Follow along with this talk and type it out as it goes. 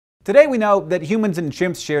Today we know that humans and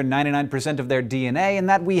chimps share 99% of their DNA and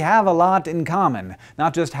that we have a lot in common.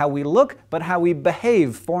 Not just how we look, but how we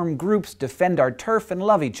behave, form groups, defend our turf, and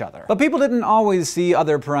love each other. But people didn't always see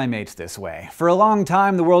other primates this way. For a long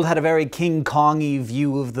time, the world had a very King Kong-y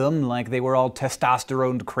view of them, like they were all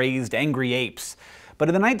testosterone-crazed, angry apes. But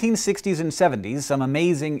in the 1960s and 70s, some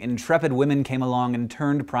amazing, intrepid women came along and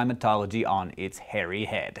turned primatology on its hairy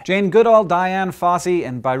head. Jane Goodall, Dian, Fossey,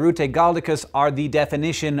 and Birute Galdikas are the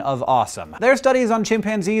definition of awesome. Their studies on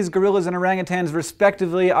chimpanzees, gorillas, and orangutans,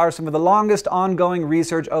 respectively, are some of the longest ongoing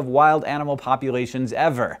research of wild animal populations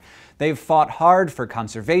ever. They've fought hard for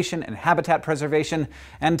conservation and habitat preservation,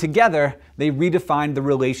 and together, they redefined the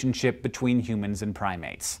relationship between humans and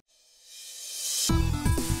primates.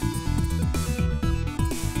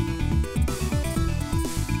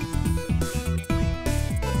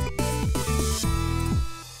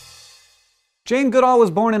 Jane Goodall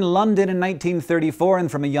was born in London in 1934, and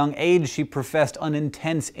from a young age she professed an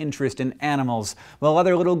intense interest in animals. While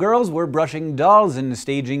other little girls were brushing dolls and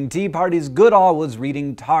staging tea parties, Goodall was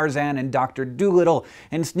reading Tarzan and Dr. Dolittle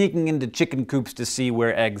and sneaking into chicken coops to see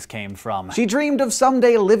where eggs came from. She dreamed of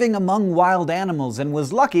someday living among wild animals and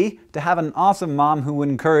was lucky to have an awesome mom who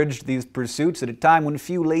encouraged these pursuits at a time when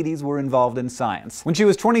few ladies were involved in science. When she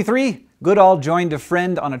was 23, Goodall joined a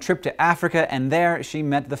friend on a trip to Africa, and there she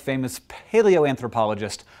met the famous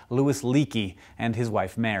paleoanthropologist Louis Leakey and his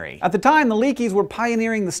wife Mary. At the time, the Leakeys were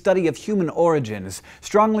pioneering the study of human origins,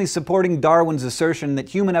 strongly supporting Darwin's assertion that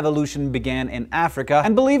human evolution began in Africa,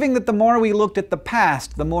 and believing that the more we looked at the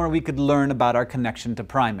past, the more we could learn about our connection to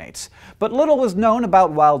primates. But little was known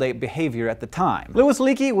about wild ape behavior at the time. Louis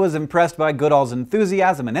Leakey was impressed by Goodall's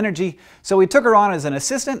enthusiasm and energy, so he took her on as an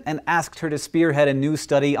assistant and asked her to spearhead a new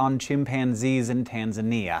study on chimpanzees in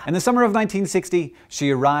Tanzania. In the summer of 1960,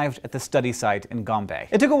 she arrived at the study site in Gombe.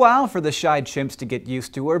 It took a while for the shy chimps to get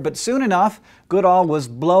used to her, but soon enough, Goodall was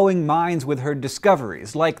blowing minds with her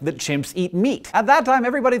discoveries, like that chimps eat meat. At that time,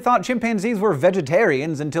 everybody thought chimpanzees were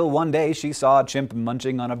vegetarians until one day she saw a chimp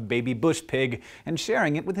munching on a baby bush pig and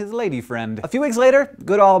sharing it with his lady friend. A few weeks later,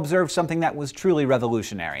 Goodall observed something that was truly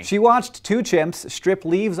revolutionary. She watched two chimps strip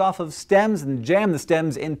leaves off of stems and jam the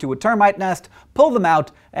stems into a termite nest, pull them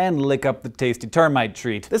out, and lick up the tasty termite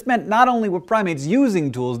treat. This meant not only were primates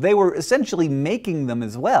using tools, they were essentially making them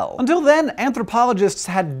as well. Until then, anthropologists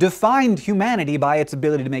had defined humanity by its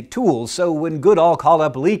ability to make tools, so when Goodall called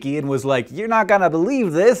up Leakey and was like, "You're not gonna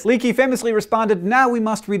believe this," Leakey famously responded, "Now we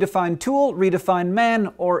must redefine tool, redefine man,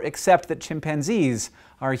 or accept that chimpanzees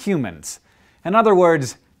are humans." In other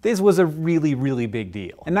words, this was a really, really big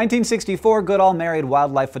deal. In 1964, Goodall married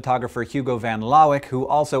wildlife photographer Hugo van Lawick, who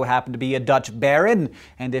also happened to be a Dutch baron,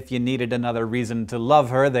 and if you needed another reason to love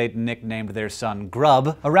her, they'd nicknamed their son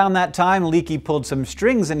Grub. Around that time, Leakey pulled some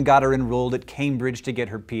strings and got her enrolled at Cambridge to get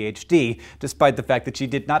her PhD, despite the fact that she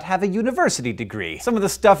did not have a university degree. Some of the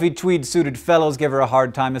stuffy tweed-suited fellows gave her a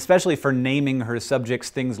hard time, especially for naming her subjects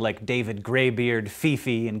things like David Greybeard,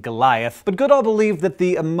 Fifi, and Goliath. But Goodall believed that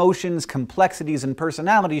the emotions, complexities, and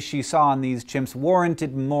personalities she saw in these chimps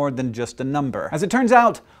warranted more than just a number. As it turns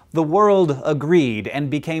out, the world agreed and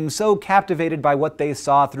became so captivated by what they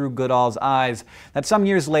saw through Goodall's eyes that some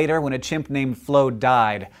years later, when a chimp named Flo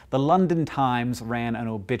died, the London Times ran an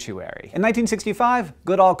obituary. In 1965,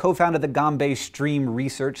 Goodall co-founded the Gombe Stream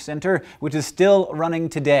Research Center, which is still running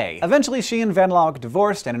today. Eventually, she and Van Lawick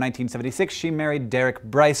divorced, and in 1976, she married Derek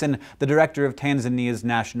Bryson, the director of Tanzania's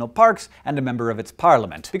national parks and a member of its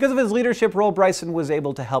parliament. Because of his leadership role, Bryson was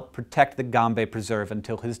able to help protect the Gombe Preserve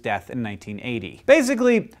until his death in 1980.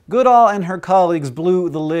 Basically, Goodall and her colleagues blew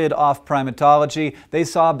the lid off primatology. They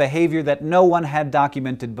saw behavior that no one had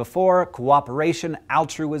documented before: cooperation,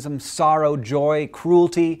 altruism, sorrow, joy,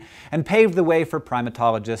 cruelty, and paved the way for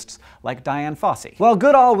primatologists like Dian Fossey. While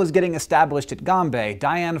Goodall was getting established at Gombe,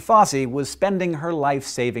 Dian Fossey was spending her life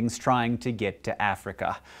savings trying to get to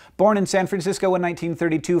Africa. Born in San Francisco in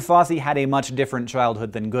 1932, Fossey had a much different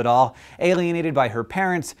childhood than Goodall. Alienated by her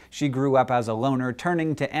parents, she grew up as a loner,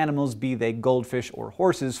 turning to animals, be they goldfish or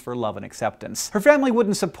horses, for love and acceptance. Her family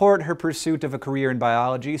wouldn't support her pursuit of a career in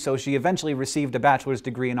biology, so she eventually received a bachelor's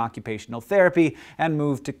degree in occupational therapy and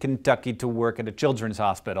moved to Kentucky to work at a children's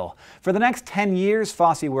hospital. For the next 10 years,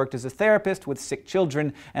 Fossey worked as a therapist with sick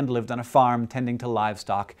children and lived on a farm, tending to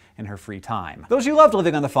livestock in her free time. Though she loved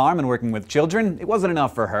living on the farm and working with children, it wasn't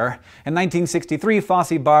enough for her. In 1963,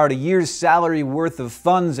 Fossey borrowed a year's salary worth of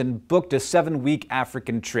funds and booked a 7-week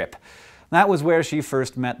African trip. That was where she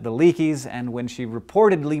first met the Leakeys, and when she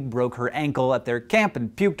reportedly broke her ankle at their camp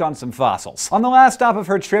and puked on some fossils. On the last stop of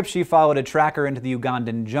her trip, she followed a tracker into the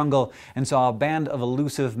Ugandan jungle and saw a band of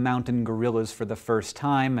elusive mountain gorillas for the first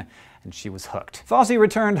time, and she was hooked. Fossey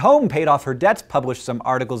returned home, paid off her debts, published some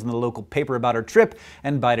articles in the local paper about her trip,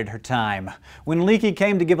 and bided her time. When Leakey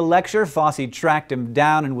came to give a lecture, Fossey tracked him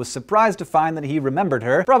down and was surprised to find that he remembered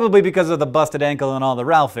her, probably because of the busted ankle and all the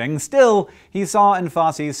ralphing. Still, he saw in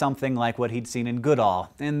Fossey something like what he'd seen in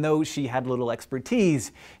Goodall, and though she had little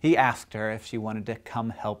expertise, he asked her if she wanted to come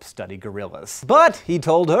help study gorillas. But, he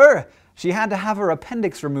told her, she had to have her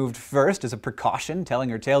appendix removed first as a precaution, telling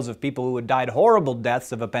her tales of people who had died horrible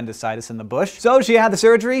deaths of appendicitis in the bush. So she had the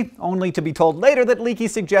surgery, only to be told later that Leakey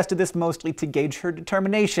suggested this mostly to gauge her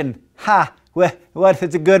determination. Ha! What?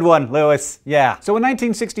 It's a good one, Lewis. Yeah. So in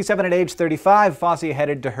 1967, at age 35, Fossey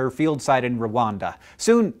headed to her field site in Rwanda.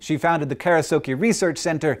 Soon, she founded the Karasoke Research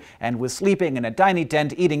Center and was sleeping in a tiny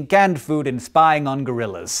tent, eating canned food and spying on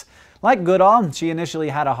gorillas. Like Goodall, she initially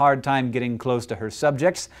had a hard time getting close to her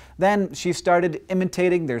subjects. Then she started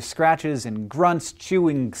imitating their scratches and grunts,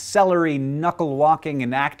 chewing celery, knuckle-walking,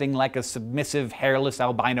 and acting like a submissive, hairless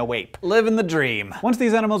albino ape. Living the dream. Once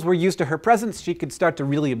these animals were used to her presence, she could start to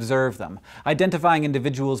really observe them, identifying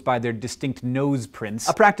individuals by their distinct nose prints,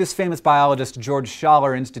 a practice famous biologist George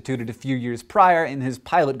Schaller instituted a few years prior in his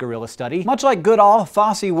pilot gorilla study. Much like Goodall,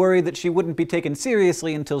 Fossey worried that she wouldn't be taken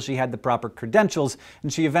seriously until she had the proper credentials,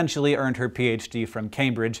 and she eventually earned her PhD from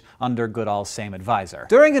Cambridge under Goodall's same advisor.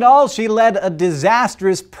 During it all, she led a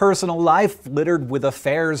disastrous personal life littered with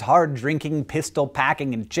affairs, hard drinking, pistol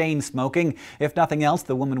packing, and chain smoking. If nothing else,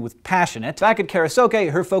 the woman was passionate. Back at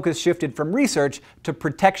Karasoke, her focus shifted from research to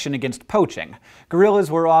protection against poaching. Gorillas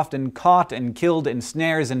were often caught and killed in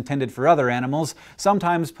snares intended for other animals.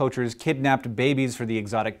 Sometimes poachers kidnapped babies for the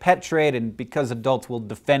exotic pet trade, and because adults will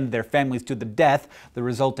defend their families to the death, the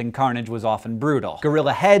resulting carnage was often brutal.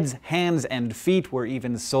 Gorilla heads, hands, and feet were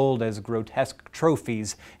even sold as grotesque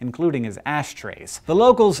trophies, including as ashtrays. The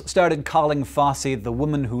locals started calling Fossey the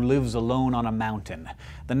woman who lives alone on a mountain.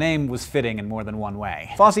 The name was fitting in more than one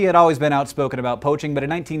way. Fossey had always been outspoken about poaching, but in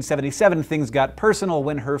 1977 things got personal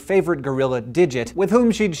when her favorite gorilla, Digit, with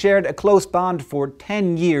whom she'd shared a close bond for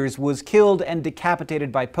 10 years, was killed and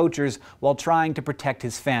decapitated by poachers while trying to protect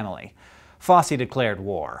his family. Fossey declared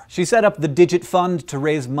war. She set up the Digit Fund to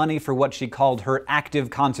raise money for what she called her active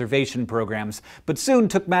conservation programs, but soon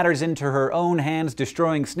took matters into her own hands,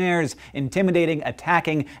 destroying snares, intimidating,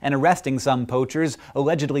 attacking, and arresting some poachers,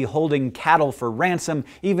 allegedly holding cattle for ransom,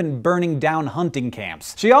 even burning down hunting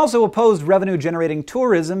camps. She also opposed revenue-generating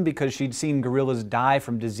tourism because she'd seen gorillas die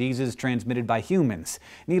from diseases transmitted by humans.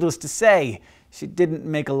 Needless to say, she didn't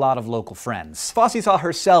make a lot of local friends. Fossey saw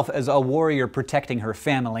herself as a warrior protecting her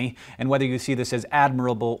family, and whether you see this as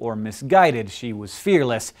admirable or misguided, she was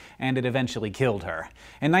fearless, and it eventually killed her.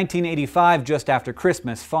 In 1985, just after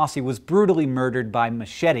Christmas, Fossey was brutally murdered by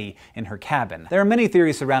machete in her cabin. There are many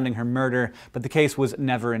theories surrounding her murder, but the case was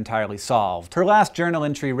never entirely solved. Her last journal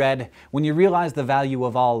entry read, "When you realize the value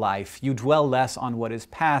of all life, you dwell less on what is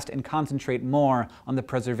past and concentrate more on the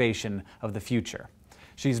preservation of the future."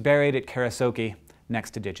 She's buried at Karasoke,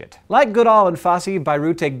 next to Digit. Like Goodall and Fossey,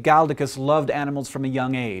 Birute Galdikas loved animals from a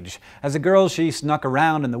young age. As a girl, she snuck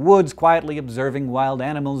around in the woods, quietly observing wild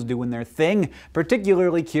animals doing their thing.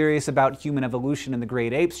 Particularly curious about human evolution and the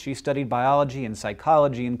great apes, she studied biology and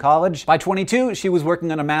psychology in college. By 22, she was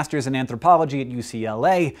working on a master's in anthropology at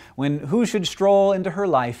UCLA, when who should stroll into her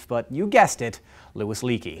life but, you guessed it, Louis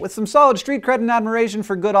Leakey. With some solid street cred and admiration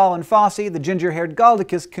for Goodall and Fossey, the ginger-haired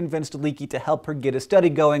Galdikas convinced Leakey to help her get a study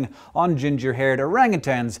going on ginger-haired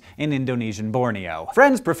orangutans in Indonesian Borneo.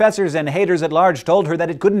 Friends, professors, and haters at large told her that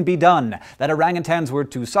it couldn't be done, that orangutans were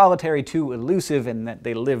too solitary, too elusive, and that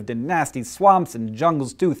they lived in nasty swamps and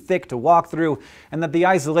jungles too thick to walk through, and that the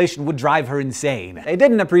isolation would drive her insane. They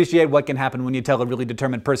didn't appreciate what can happen when you tell a really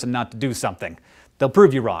determined person not to do something. They'll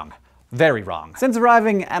prove you wrong. Very wrong. Since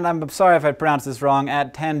arriving, and I'm sorry if I pronounced this wrong,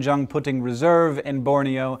 at Tanjung Puting Reserve in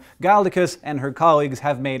Borneo, Galdikas and her colleagues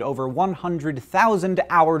have made over 100,000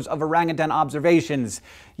 hours of orangutan observations.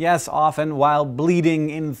 Yes, often while bleeding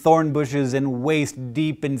in thorn bushes and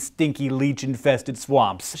waist-deep in stinky leech-infested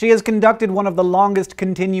swamps. She has conducted one of the longest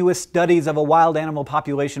continuous studies of a wild animal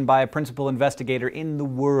population by a principal investigator in the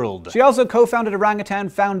world. She also co-founded Orangutan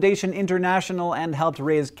Foundation International and helped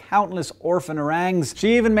raise countless orphan orangs.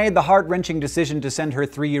 She even made the heart-wrenching decision to send her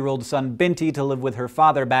 3-year-old son Binti to live with her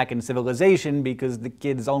father back in civilization because the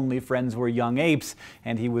kid's only friends were young apes,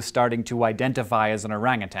 and he was starting to identify as an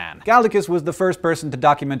orangutan. Galdikas was the first person to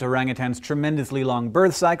document orangutans' tremendously long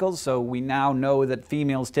birth cycles, so we now know that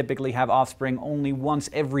females typically have offspring only once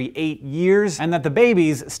every 8 years, and that the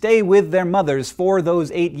babies stay with their mothers for those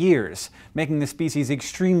 8 years, making the species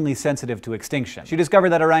extremely sensitive to extinction. She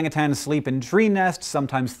discovered that orangutans sleep in tree nests,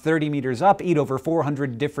 sometimes 30 meters up, eat over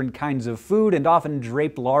 400 different kinds kinds of food and often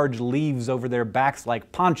draped large leaves over their backs like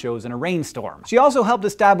ponchos in a rainstorm. She also helped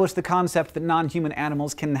establish the concept that non-human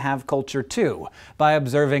animals can have culture too, by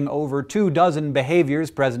observing over 24 behaviors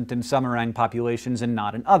present in some orang populations and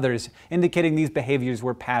not in others, indicating these behaviors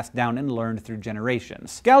were passed down and learned through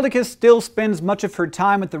generations. Galdikas still spends much of her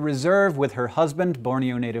time at the reserve with her husband,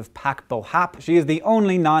 Borneo native Pak Bohap. She is the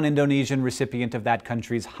only non-Indonesian recipient of that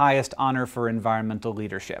country's highest honor for environmental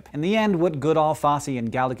leadership. In the end, what Goodall, Fossey, and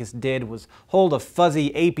Galdikas did was hold a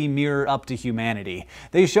fuzzy, apey mirror up to humanity.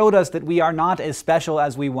 They showed us that we are not as special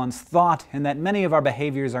as we once thought, and that many of our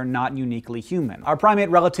behaviors are not uniquely human. Our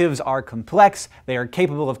primate relatives are complex, they are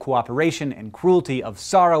capable of cooperation and cruelty, of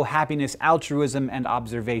sorrow, happiness, altruism, and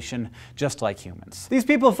observation, just like humans. These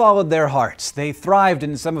people followed their hearts. They thrived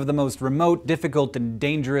in some of the most remote, difficult, and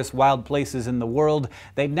dangerous wild places in the world.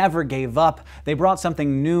 They never gave up. They brought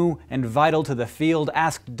something new and vital to the field,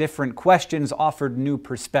 asked different questions, offered new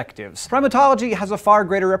perspectives. Primatology has a far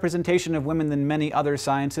greater representation of women than many other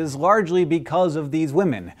sciences, largely because of these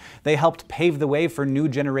women. They helped pave the way for new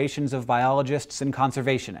generations of biologists and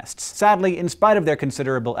conservationists. Sadly, in spite of their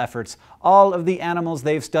considerable efforts, all of the animals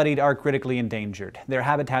they've studied are critically endangered. Their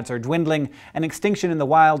habitats are dwindling, and extinction in the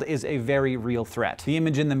wild is a very real threat. The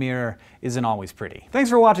image in the mirror isn't always pretty.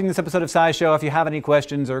 Thanks for watching this episode of SciShow. If you have any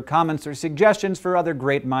questions or comments or suggestions for other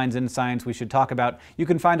great minds in science we should talk about, you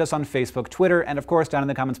can find us on Facebook, Twitter, and of course down in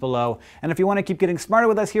the comments below. And if you want to keep getting smarter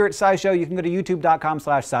with us here at SciShow, you can go to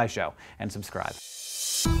youtube.com/SciShow and subscribe.